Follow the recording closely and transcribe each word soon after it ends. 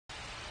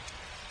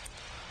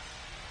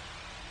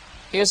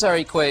Here's our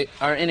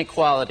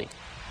inequality.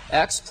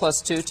 X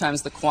plus 2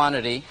 times the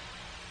quantity,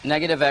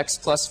 negative x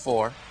plus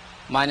 4,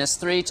 minus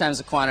 3 times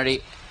the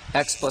quantity,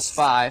 x plus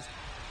 5,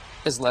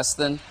 is less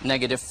than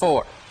negative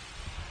 4.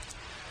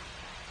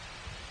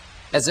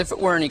 As if it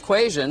were an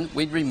equation,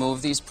 we'd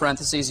remove these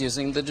parentheses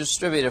using the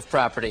distributive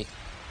property.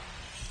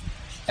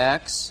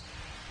 X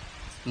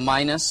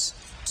minus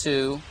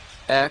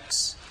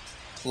 2x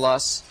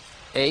plus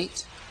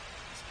 8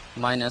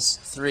 minus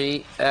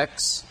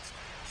 3x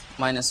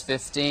minus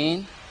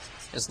 15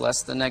 is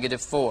less than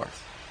negative 4.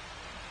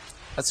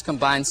 Let's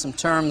combine some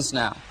terms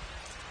now.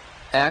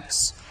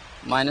 X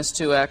minus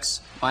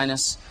 2x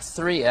minus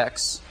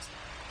 3x,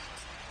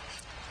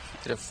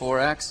 negative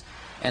 4x,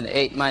 and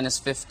 8 minus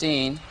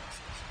 15,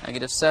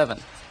 negative 7,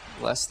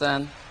 less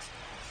than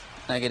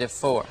negative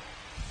 4.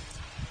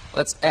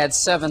 Let's add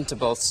 7 to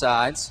both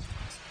sides.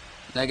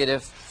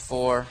 Negative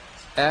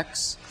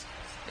 4x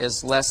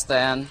is less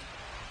than,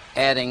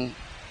 adding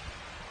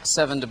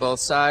 7 to both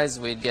sides,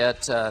 we'd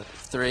get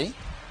 3.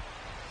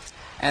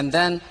 And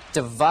then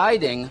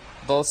dividing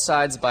both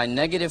sides by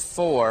negative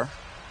 4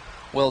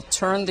 will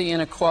turn the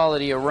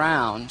inequality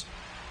around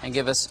and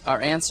give us our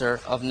answer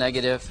of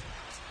negative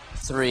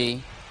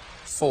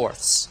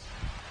 3/4.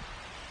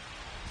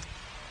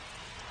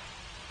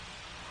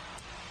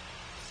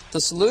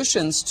 The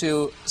solutions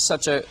to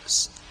such an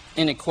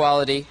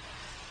inequality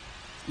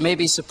may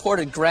be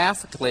supported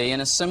graphically in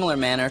a similar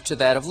manner to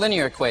that of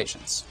linear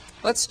equations.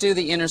 Let's do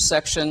the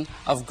intersection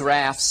of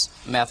graphs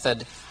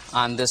method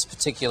on this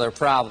particular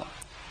problem.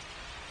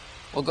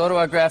 We'll go to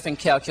our graphing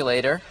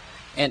calculator,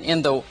 and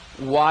in the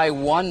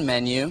Y1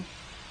 menu,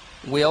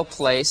 we'll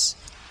place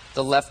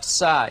the left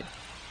side.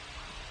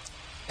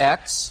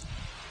 X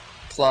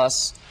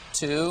plus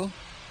 2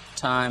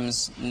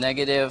 times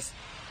negative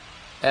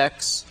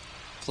x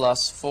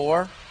plus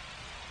 4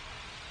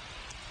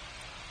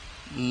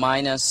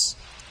 minus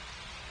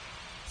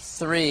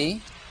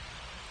 3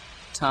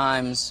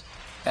 times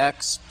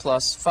x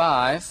plus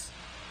 5,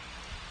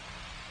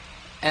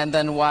 and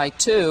then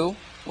y2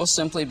 will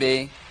simply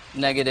be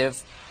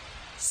negative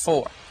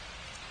 4.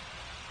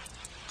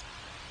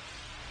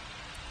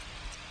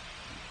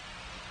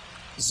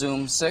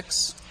 Zoom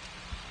 6.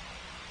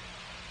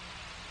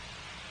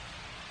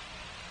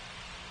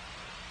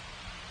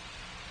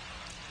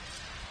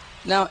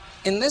 Now,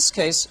 in this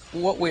case,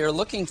 what we are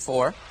looking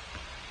for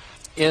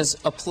is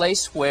a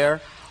place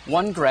where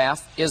one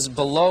graph is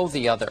below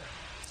the other.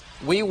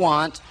 We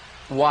want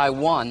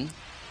y1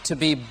 to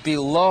be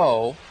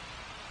below,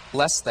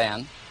 less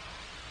than,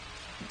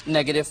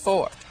 negative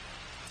 4.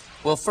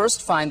 We'll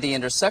first find the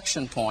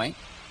intersection point,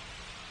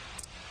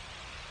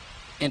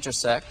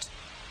 intersect,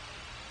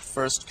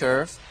 first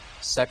curve,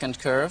 second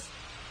curve,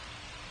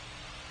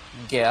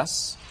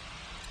 guess,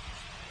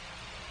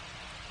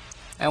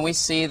 and we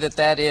see that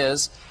that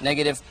is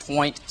negative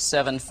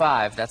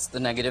 0.75. That's the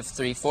negative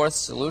 3/4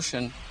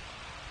 solution,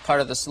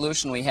 part of the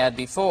solution we had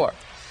before.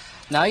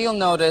 Now you'll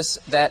notice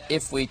that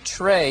if we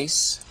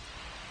trace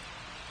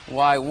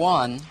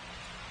y1,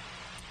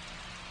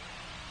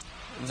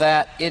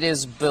 that it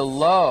is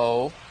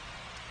below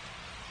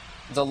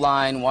the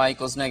line y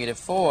equals negative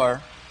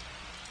 4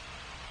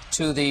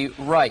 to the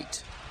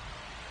right.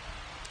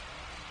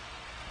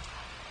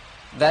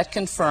 That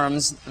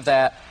confirms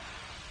that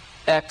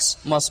x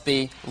must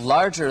be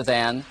larger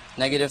than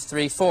negative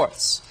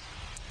 3/4.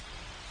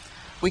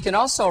 We can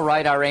also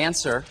write our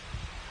answer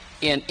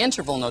in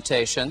interval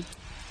notation,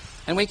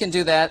 and we can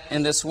do that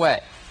in this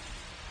way.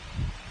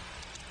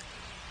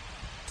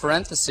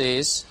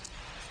 Parentheses,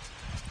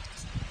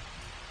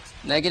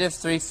 negative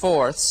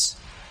 3/4,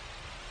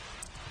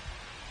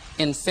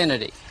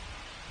 infinity.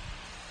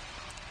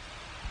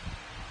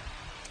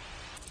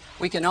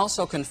 We can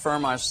also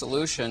confirm our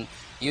solution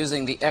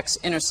using the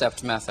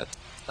Intercept method.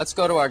 Let's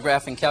go to our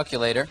graphing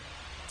calculator.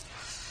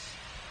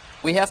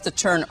 We have to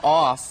turn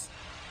off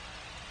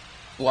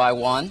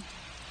y1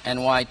 and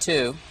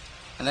y2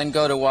 and then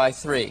go to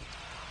y3.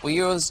 We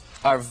use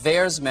our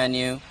VARS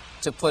menu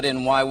to put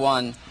in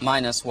y1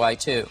 minus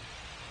y2.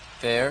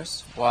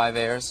 VARS,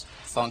 y-VARS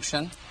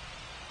function,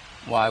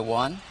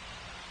 y1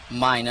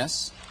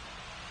 minus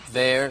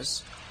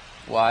VARS,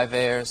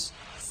 y-VARS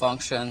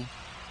function,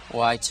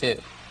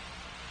 y2.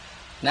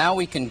 Now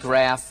we can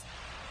graph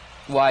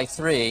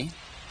y3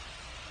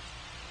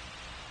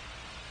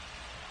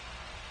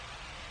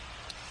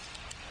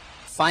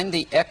 find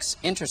the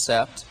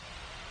x-intercept,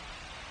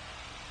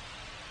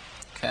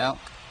 calc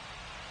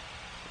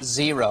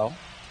 0.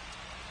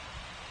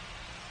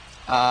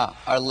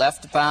 Our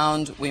left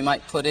bound we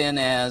might put in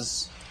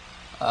as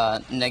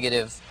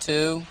negative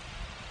 2.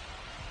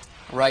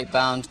 Right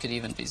bound could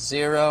even be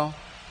 0.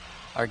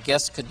 Our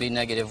guess could be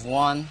negative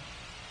 1.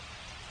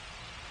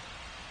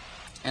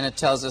 And it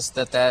tells us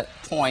that that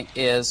point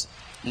is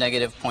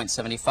negative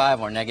 0.75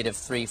 or negative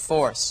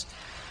 3/4.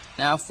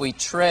 Now if we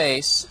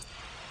trace,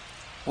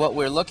 what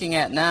we're looking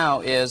at now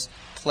is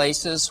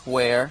places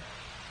where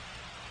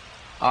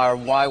our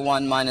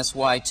y1 minus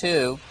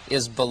y2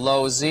 is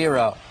below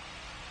 0.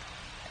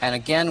 And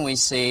again we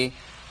see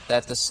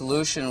that the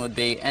solution would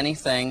be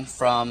anything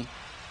from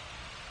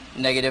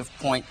negative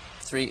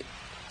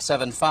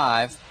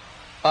 0.375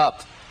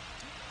 up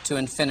to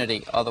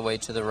infinity, all the way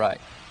to the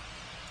right.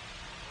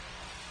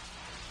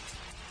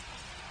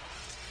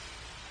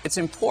 It's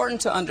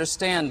important to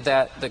understand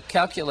that the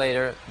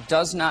calculator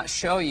does not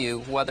show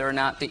you whether or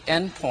not the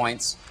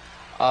endpoints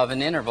of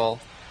an interval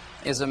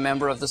is a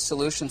member of the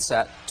solution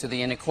set to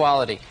the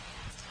inequality.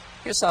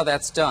 Here's how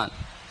that's done.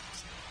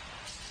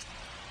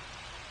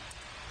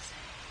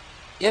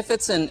 If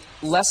it's an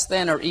less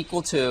than or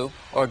equal to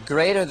or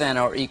greater than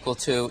or equal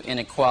to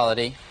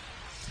inequality,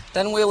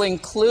 then we'll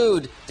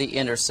include the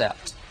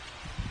intercept.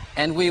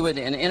 And we would,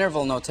 in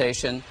interval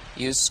notation,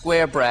 use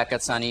square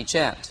brackets on each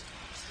end.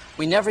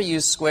 We never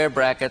use square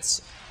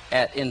brackets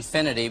at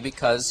infinity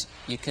because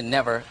you can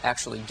never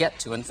actually get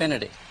to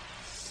infinity.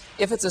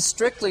 If it's a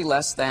strictly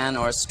less than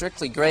or a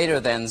strictly greater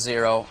than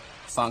 0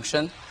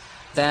 function,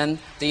 then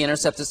the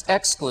intercept is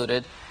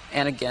excluded,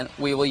 and again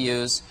we will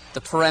use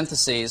the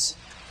parentheses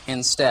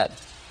instead.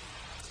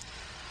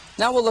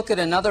 Now we'll look at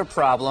another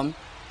problem.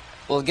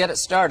 We'll get it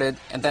started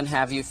and then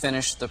have you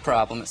finish the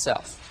problem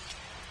itself.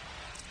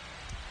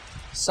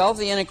 Solve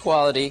the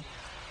inequality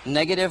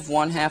negative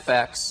 1/2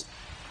 x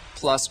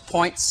plus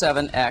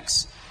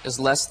 0.7x is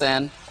less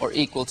than or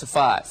equal to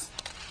 5.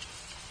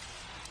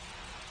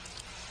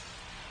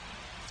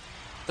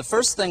 The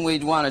first thing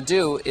we'd want to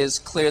do is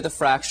clear the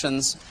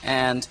fractions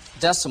and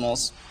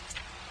decimals,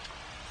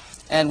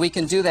 and we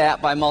can do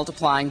that by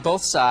multiplying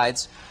both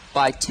sides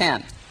by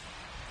 10.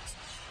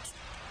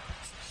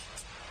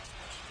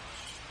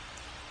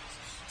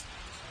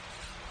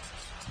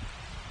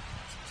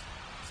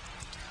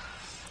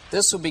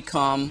 This will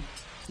become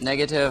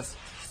negative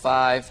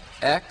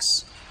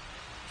 5x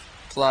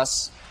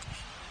plus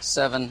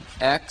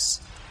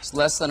 7x is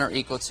less than or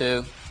equal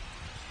to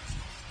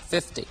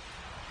 50.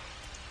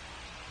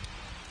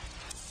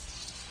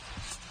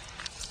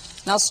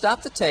 Now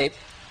stop the tape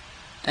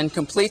and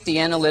complete the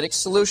analytic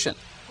solution.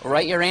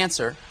 Write your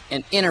answer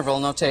in interval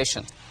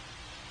notation.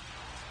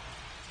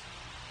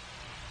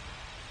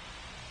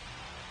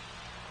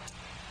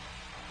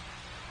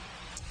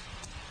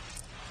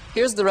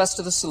 Here's the rest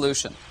of the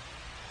solution.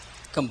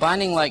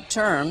 Combining like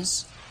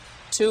terms,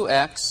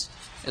 2x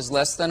is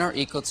less than or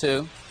equal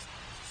to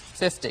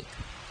 50.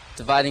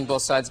 Dividing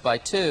both sides by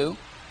 2,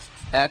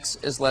 x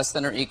is less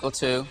than or equal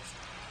to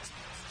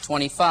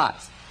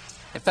 25.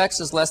 If x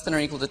is less than or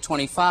equal to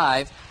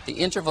 25, the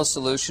interval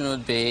solution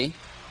would be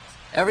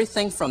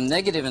everything from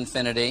negative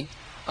infinity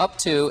up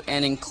to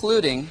and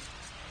including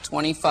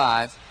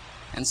 25,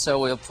 and so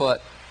we'll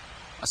put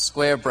a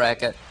square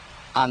bracket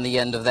on the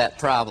end of that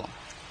problem.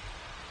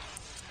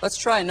 Let's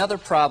try another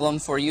problem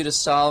for you to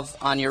solve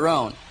on your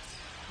own.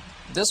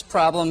 This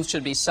problem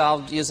should be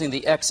solved using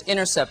the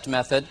x-intercept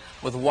method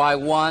with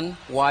y1,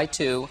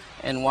 y2,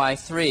 and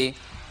y3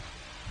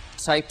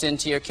 typed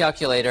into your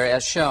calculator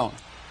as shown.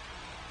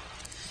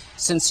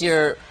 Since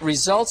your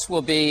results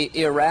will be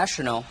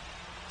irrational,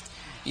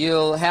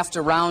 you'll have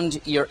to round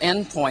your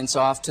endpoints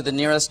off to the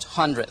nearest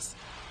hundredth.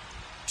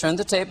 Turn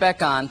the tape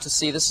back on to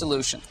see the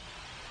solution.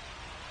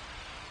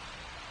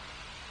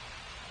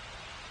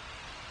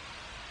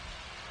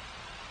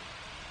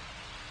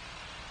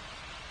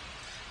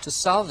 To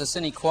solve this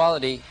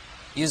inequality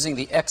using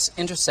the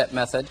x-intercept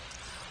method,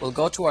 we'll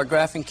go to our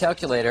graphing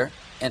calculator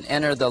and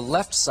enter the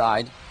left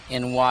side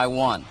in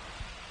y1,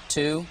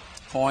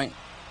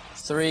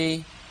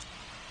 2.3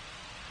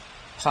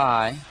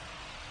 pi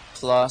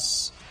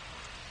plus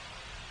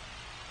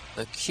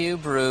the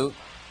cube root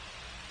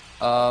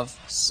of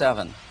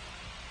 7.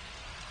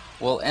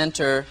 We'll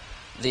enter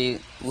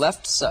the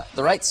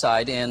right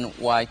side in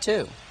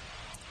y2,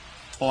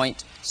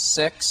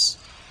 0.6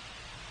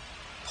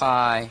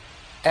 pi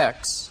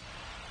x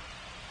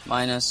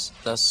minus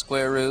the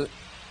square root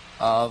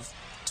of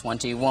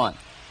 21.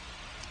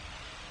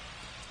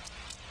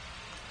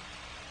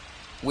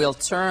 We'll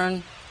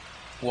turn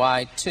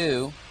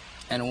y2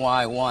 and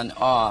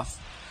y1 off.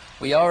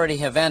 We already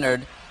have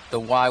entered the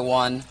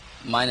y1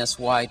 minus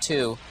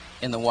y2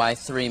 in the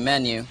y3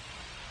 menu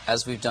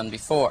as we've done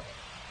before.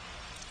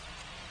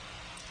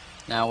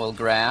 Now we'll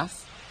graph.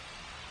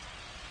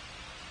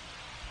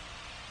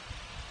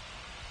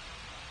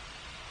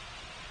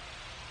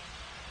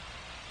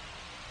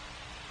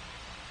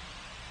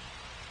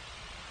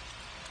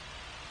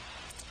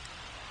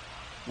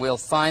 We'll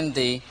find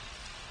the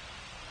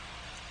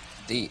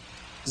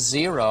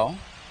 0,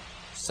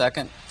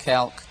 second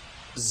calc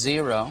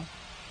 0,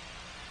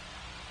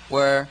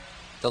 where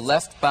the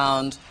left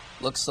bound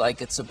looks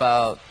like it's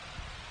about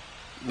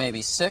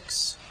maybe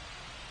 6,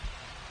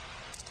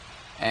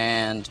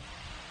 and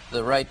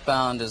the right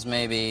bound is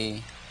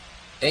maybe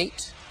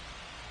 8,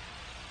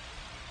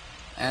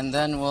 and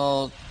then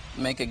we'll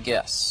make a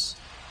guess.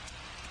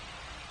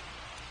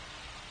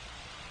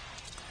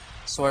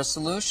 So our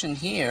solution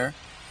here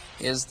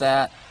is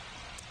that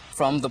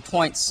from the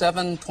point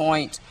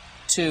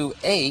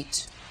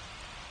 7.28,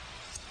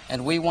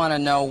 and we want to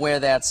know where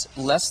that's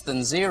less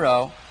than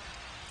 0,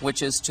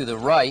 which is to the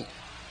right,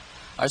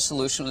 our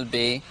solution would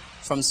be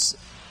from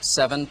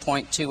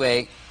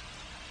 7.28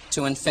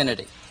 to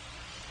infinity.